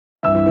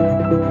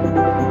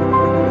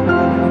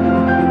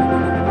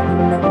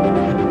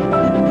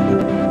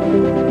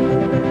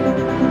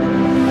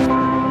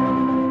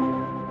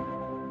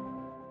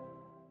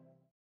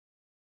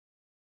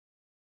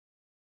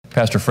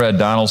Pastor Fred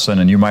Donaldson,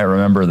 and you might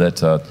remember that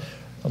the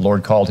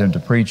Lord called him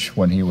to preach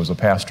when he was a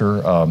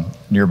pastor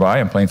nearby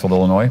in Plainfield,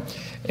 Illinois.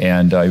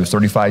 And he was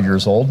 35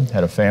 years old,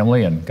 had a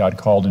family, and God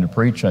called him to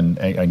preach and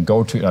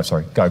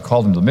God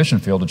called him to the mission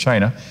field to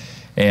China.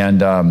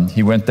 And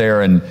he went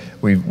there, and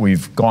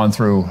we've gone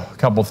through a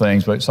couple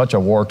things, but it's such a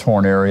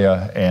war-torn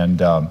area and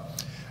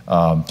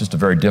just a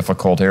very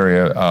difficult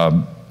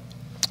area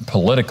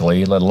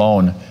politically, let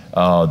alone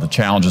the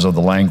challenges of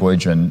the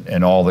language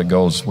and all that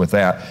goes with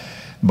that.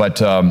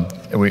 But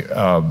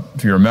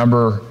if you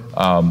remember,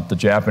 the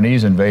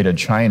Japanese invaded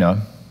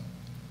China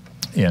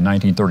in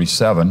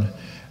 1937,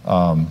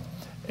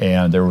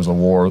 and there was a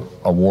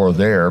war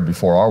there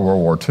before our World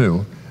War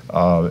II.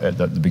 At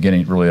the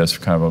beginning, really, that's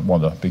kind of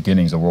one of the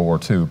beginnings of World War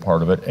II,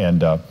 part of it,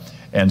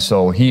 and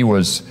so he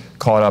was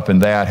caught up in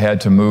that, had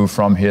to move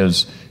from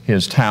his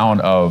town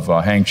of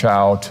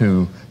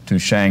Hangzhou to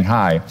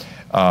Shanghai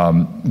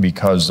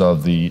because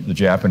of the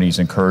Japanese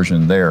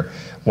incursion there.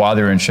 While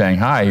they were in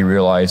Shanghai, he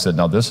realized that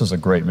now this is a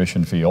great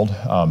mission field,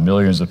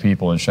 millions of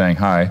people in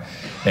Shanghai,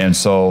 and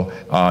so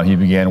he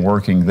began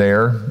working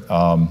there.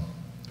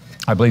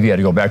 I believe he had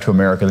to go back to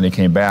America, then he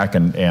came back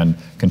and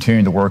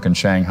continued to work in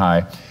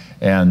Shanghai,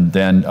 and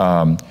then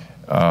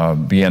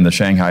began the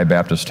Shanghai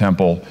Baptist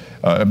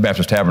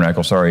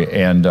Tabernacle, sorry,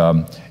 and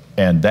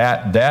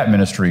that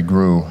ministry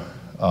grew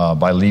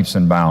by leaps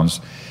and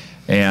bounds.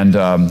 And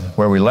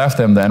where we left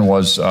them then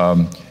was in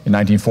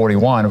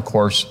 1941, of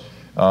course,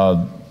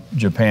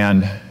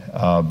 Japan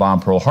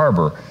bombed Pearl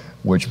Harbor,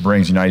 which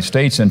brings the United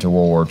States into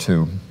World War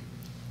II.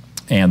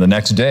 And the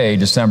next day,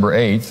 December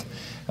 8th,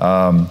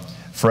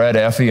 Fred,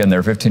 Effie, and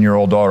their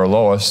 15-year-old daughter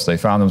Lois, they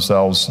found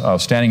themselves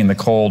standing in the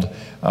cold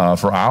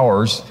for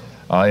hours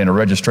in a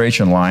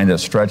registration line that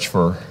stretched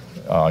for,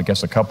 I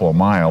guess, a couple of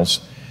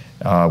miles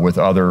with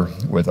other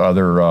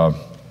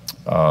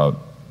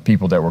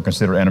people that were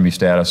considered enemy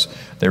status.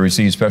 They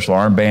received special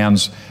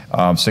armbands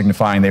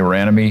signifying they were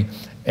enemy,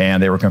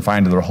 and they were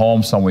confined to their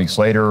homes. Some weeks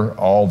later,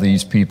 all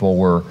these people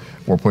were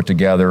put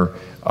together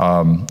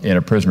in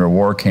a prisoner of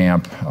war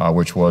camp,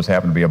 which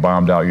happened to be a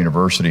bombed-out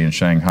university in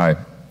Shanghai.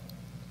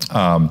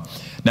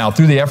 Now,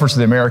 through the efforts of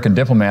the American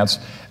diplomats,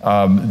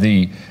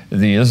 this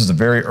is the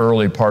very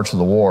early parts of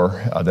the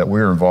war that we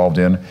were involved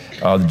in.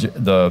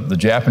 The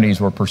Japanese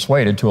were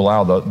persuaded to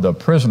allow the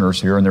prisoners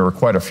here, and there were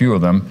quite a few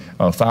of them,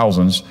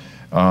 thousands,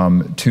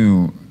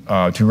 to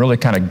really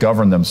kind of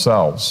govern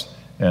themselves.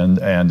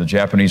 And the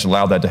Japanese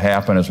allowed that to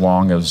happen as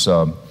long as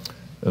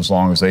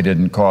they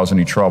didn't cause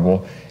any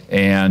trouble.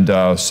 And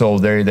so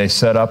they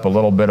set up a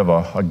little bit of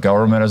a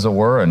government, as it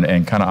were,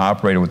 and kind of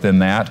operated within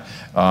that.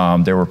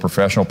 There were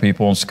professional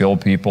people and skilled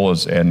people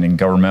and in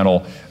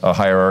governmental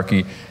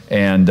hierarchy.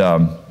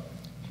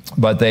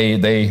 But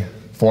they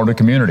formed a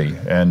community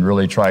and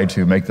really tried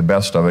to make the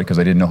best of it because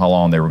they didn't know how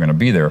long they were going to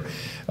be there.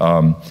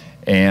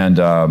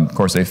 Of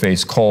course, they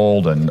faced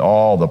cold and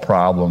all the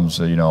problems,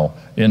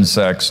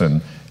 insects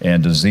and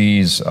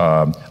disease,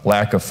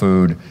 lack of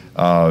food.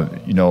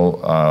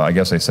 I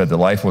guess they said that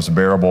life was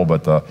bearable,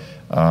 but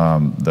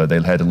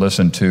they had to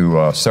listen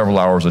to several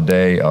hours a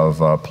day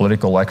of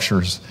political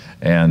lectures,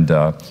 and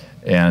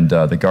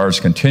the guards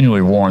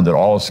continually warned that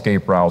all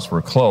escape routes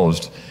were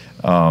closed.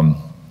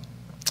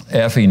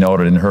 Effie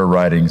noted in her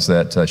writings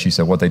that she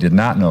said what they did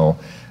not know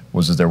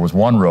was that there was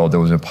one road that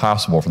was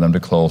impossible for them to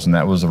close, and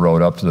that was the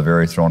road up to the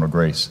very throne of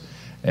grace.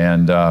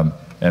 And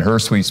her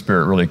sweet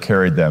spirit really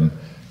carried them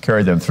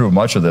through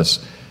much of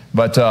this.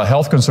 But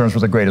health concerns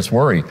were the greatest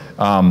worry.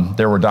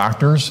 There were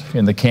doctors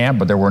in the camp,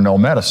 but there were no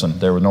medicine.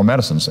 There were no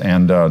medicines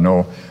and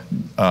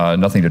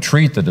nothing to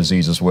treat the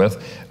diseases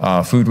with.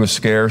 Food was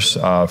scarce.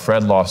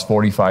 Fred lost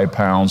 45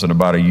 pounds in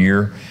about a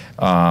year.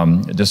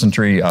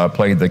 Dysentery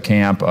plagued the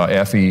camp.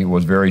 Effie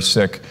was very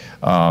sick.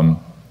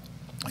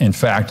 In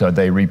fact,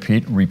 they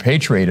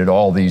repatriated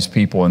all these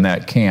people in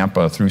that camp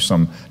through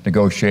some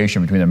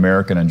negotiation between the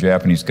American and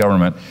Japanese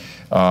government.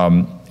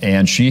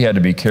 And she had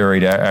to be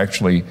carried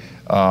actually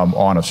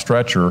on a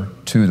stretcher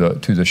to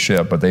the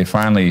ship, but they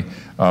finally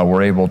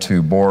were able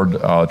to board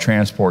a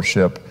transport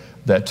ship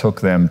that took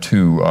them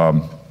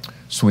to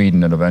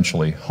Sweden and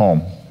eventually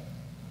home.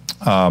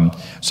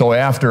 So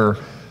after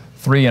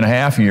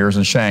 3.5 years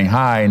in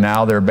Shanghai,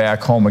 now they're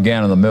back home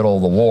again in the middle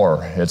of the war.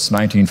 It's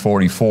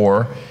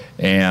 1944,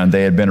 and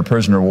they had been a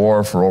prisoner of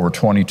war for over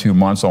 22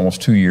 months,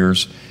 almost 2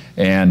 years,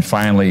 and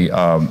finally,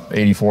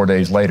 84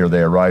 days later, they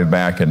arrived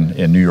back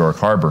in New York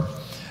Harbor.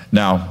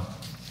 Now,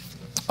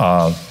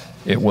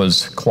 it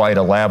was quite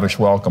a lavish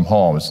welcome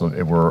home.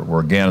 We're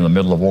again in the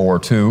middle of World War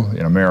II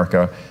in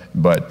America,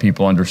 but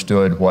people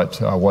understood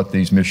what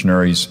these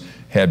missionaries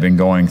had been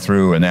going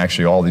through, and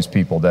actually all these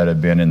people that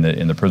had been in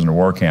the prisoner of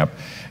war camp.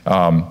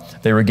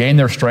 They regained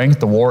their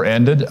strength. The war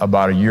ended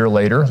about a year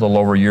later, a little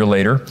over a year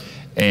later,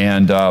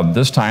 And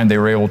this time they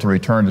were able to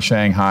return to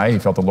Shanghai. He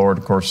felt the Lord,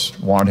 of course,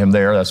 wanted him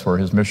there. That's where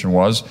his mission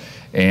was.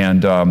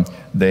 And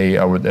they,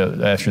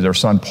 actually their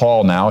son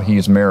Paul now,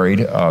 he's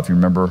married. If you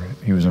remember,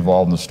 he was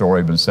involved in the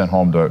story, been sent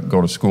home to go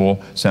to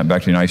school, sent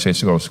back to the United States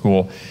to go to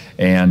school.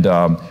 And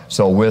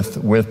so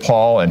with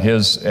Paul and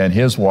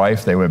his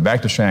wife, they went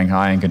back to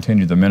Shanghai and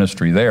continued the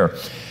ministry there.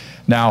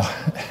 Now,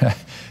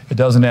 it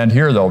doesn't end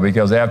here though,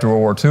 because after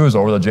World War II is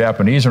over, the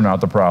Japanese are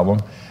not the problem,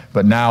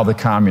 but now the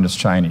communist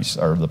Chinese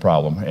are the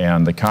problem.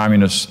 And the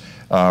communists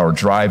are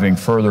driving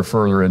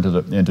further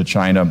into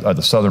China,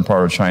 the southern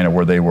part of China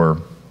where they were.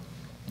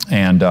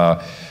 And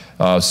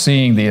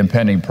seeing the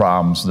impending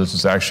problems, this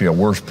is actually a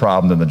worse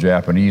problem than the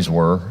Japanese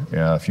were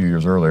a few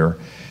years earlier.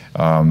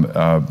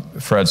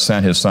 Fred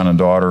sent his son and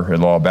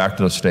daughter-in-law back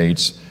to the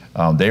States.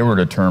 They were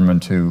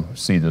determined to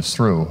see this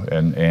through,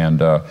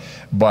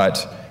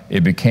 but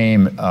it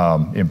became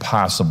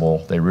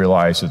impossible. They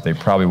realized that they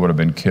probably would have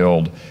been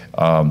killed.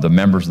 The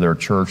members of their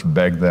church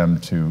begged them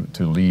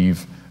to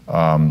leave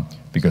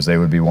because they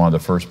would be one of the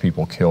first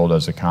people killed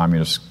as the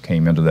communists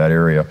came into that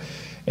area.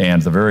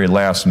 And at the very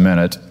last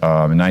minute, in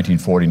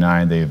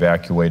 1949, they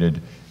evacuated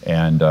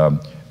and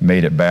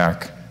made it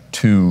back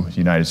to the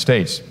United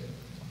States.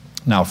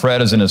 Now,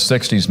 Fred is in his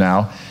 60s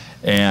now,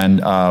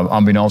 and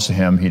unbeknownst to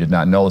him, he did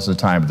not know this at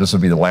the time, but this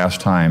would be the last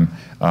time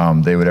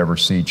they would ever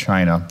see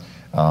China,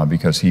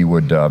 because he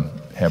would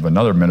have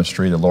another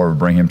ministry the Lord would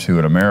bring him to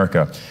in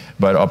America.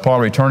 But upon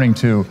returning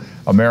to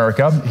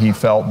America, he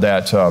felt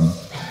that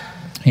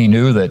he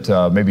knew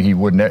that maybe he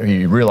wouldn't.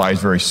 He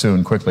realized very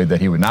soon, quickly, that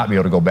he would not be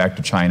able to go back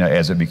to China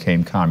as it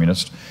became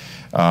communist.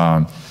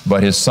 But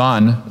his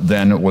son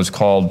then was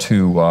called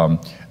to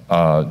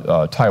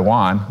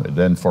Taiwan,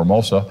 then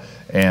Formosa,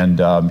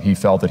 and he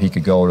felt that he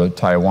could go to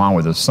Taiwan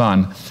with his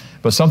son.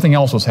 But something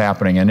else was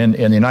happening, and in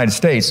the United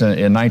States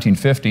in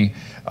 1950,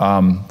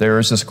 there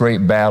is this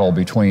great battle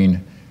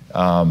between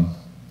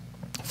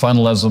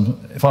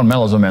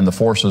fundamentalism and the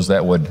forces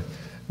that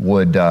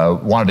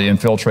wanted to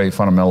infiltrate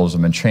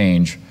fundamentalism and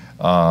change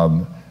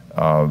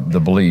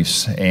the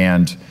beliefs.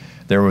 And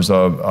there was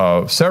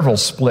several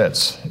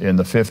splits in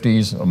the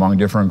 50s among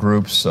different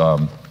groups.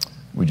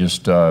 We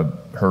just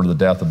heard of the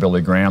death of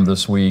Billy Graham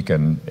this week,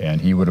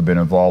 and he would have been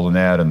involved in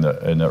that in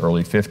the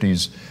early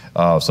 50s,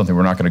 something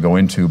we're not going to go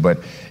into. But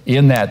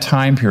in that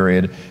time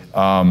period,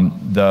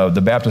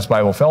 the Baptist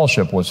Bible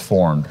Fellowship was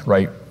formed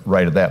right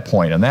at that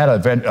point. And that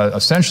event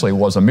essentially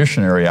was a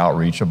missionary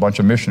outreach, a bunch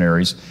of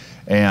missionaries.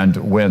 And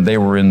when they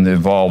were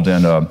involved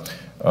in, I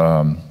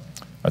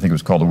think it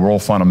was called the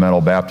World Fundamental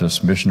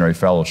Baptist Missionary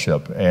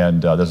Fellowship,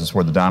 and this is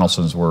where the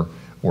Donaldsons were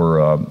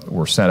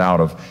sent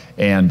out of.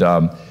 And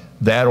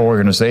that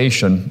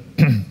organization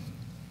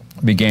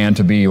began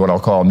to be what I'll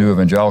call new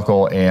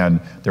evangelical, and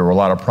there were a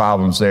lot of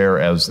problems there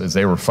as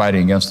they were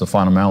fighting against the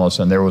fundamentalists,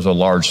 and there was a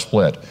large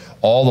split.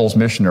 All those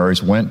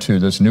missionaries went to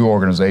this new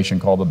organization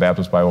called the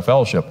Baptist Bible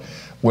Fellowship,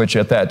 which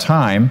at that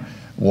time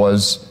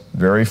was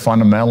very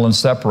fundamental and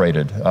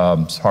separated.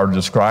 It's hard to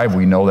describe.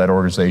 We know that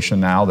organization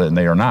now, and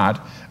they are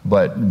not.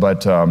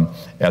 But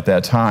at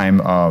that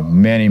time,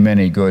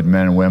 many good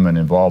men and women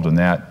involved in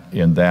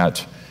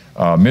that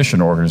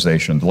mission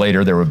organization.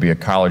 Later, there would be a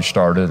college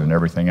started and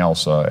everything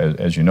else,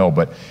 as you know.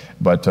 So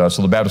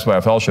the Baptist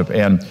Bible Fellowship,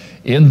 and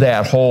in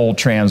that whole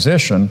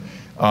transition,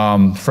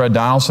 Fred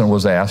Donaldson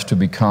was asked to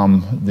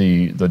become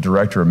the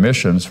director of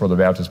missions for the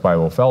Baptist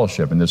Bible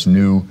Fellowship in this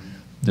new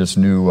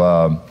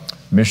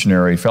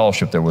missionary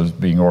fellowship that was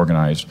being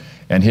organized.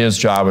 And his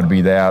job would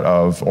be that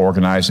of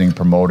organizing,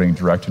 promoting,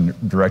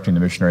 directing the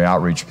missionary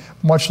outreach,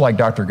 much like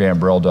Dr.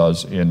 Gambrell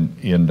does in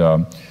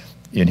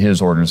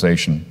his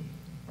organization.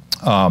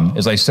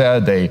 As I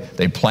said,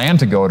 they planned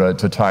to go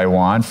to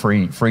Taiwan,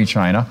 free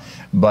China,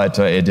 but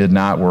it did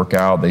not work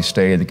out. They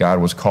stayed. God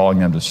was calling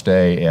them to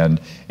stay and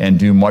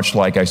do much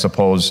like, I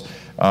suppose,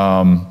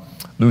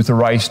 Luther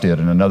Rice did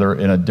in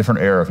a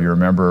different era. If you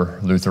remember,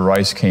 Luther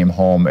Rice came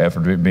home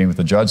after being with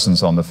the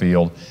Judsons on the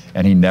field,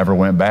 and he never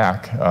went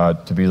back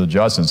to be with the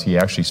Judsons. He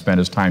actually spent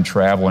his time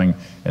traveling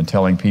and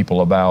telling people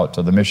about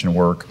the mission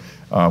work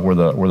where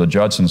the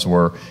Judsons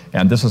were.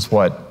 And this is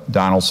what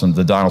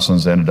the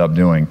Donaldsons ended up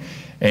doing.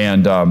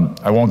 And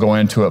I won't go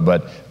into it,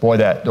 but boy,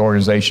 that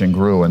organization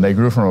grew, and they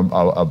grew from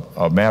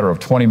a matter of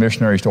 20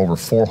 missionaries to over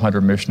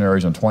 400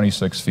 missionaries in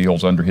 26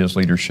 fields under his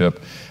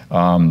leadership.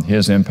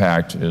 His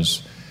impact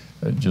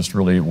just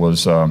really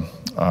was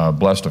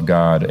blessed of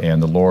God,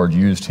 and the Lord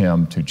used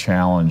him to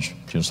challenge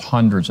just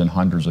hundreds and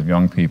hundreds of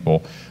young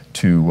people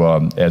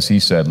to, as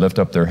he said, lift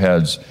up their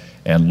heads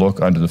and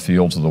look unto the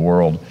fields of the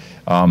world.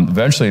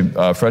 Eventually,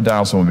 Fred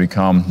Donaldson would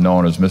become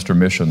known as Mr.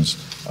 Missions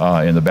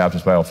in the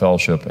Baptist Bible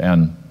Fellowship,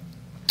 and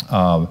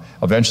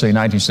eventually in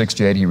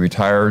 1968 he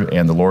retired,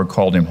 and the Lord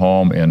called him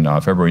home in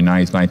February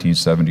 9th,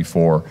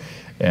 1974.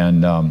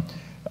 And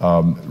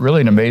really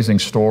an amazing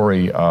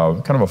story,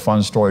 kind of a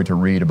fun story to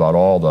read about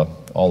all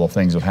the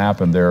things that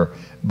happened there.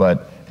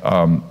 But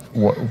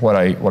what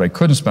I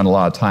couldn't spend a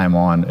lot of time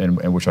on,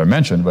 and which I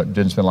mentioned, but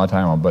didn't spend a lot of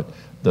time on, but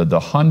the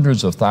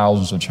hundreds of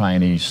thousands of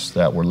Chinese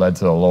that were led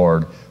to the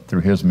Lord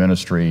through his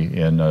ministry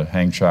in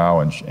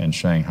Hangzhou and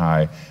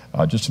Shanghai.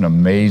 Just an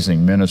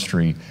amazing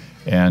ministry.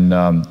 And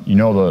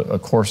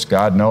of course,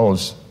 God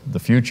knows the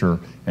future,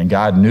 and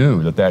God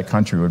knew that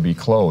country would be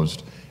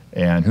closed.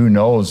 And who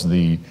knows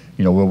we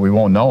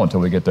won't know until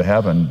we get to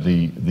heaven,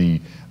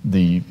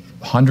 the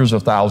hundreds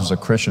of thousands of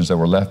Christians that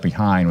were left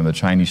behind when the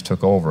Chinese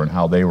took over, and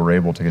how they were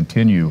able to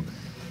continue,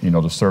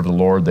 to serve the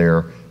Lord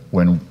there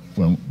when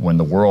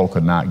the world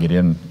could not get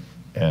in.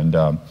 And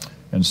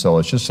so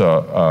it's just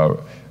a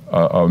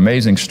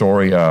amazing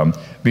story.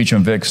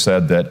 Beecham Vick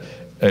said that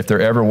if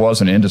there ever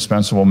was an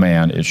indispensable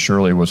man, it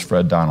surely was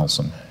Fred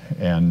Donaldson.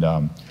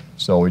 And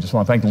so we just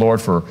want to thank the Lord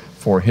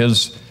for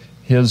his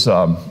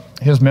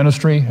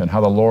ministry, and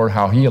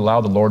how he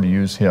allowed the Lord to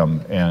use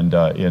him, and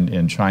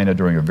in China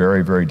during a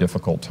very, very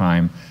difficult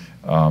time.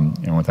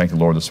 And I want to thank the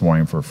Lord this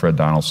morning for Fred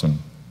Donaldson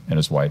and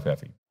his wife,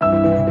 Effie.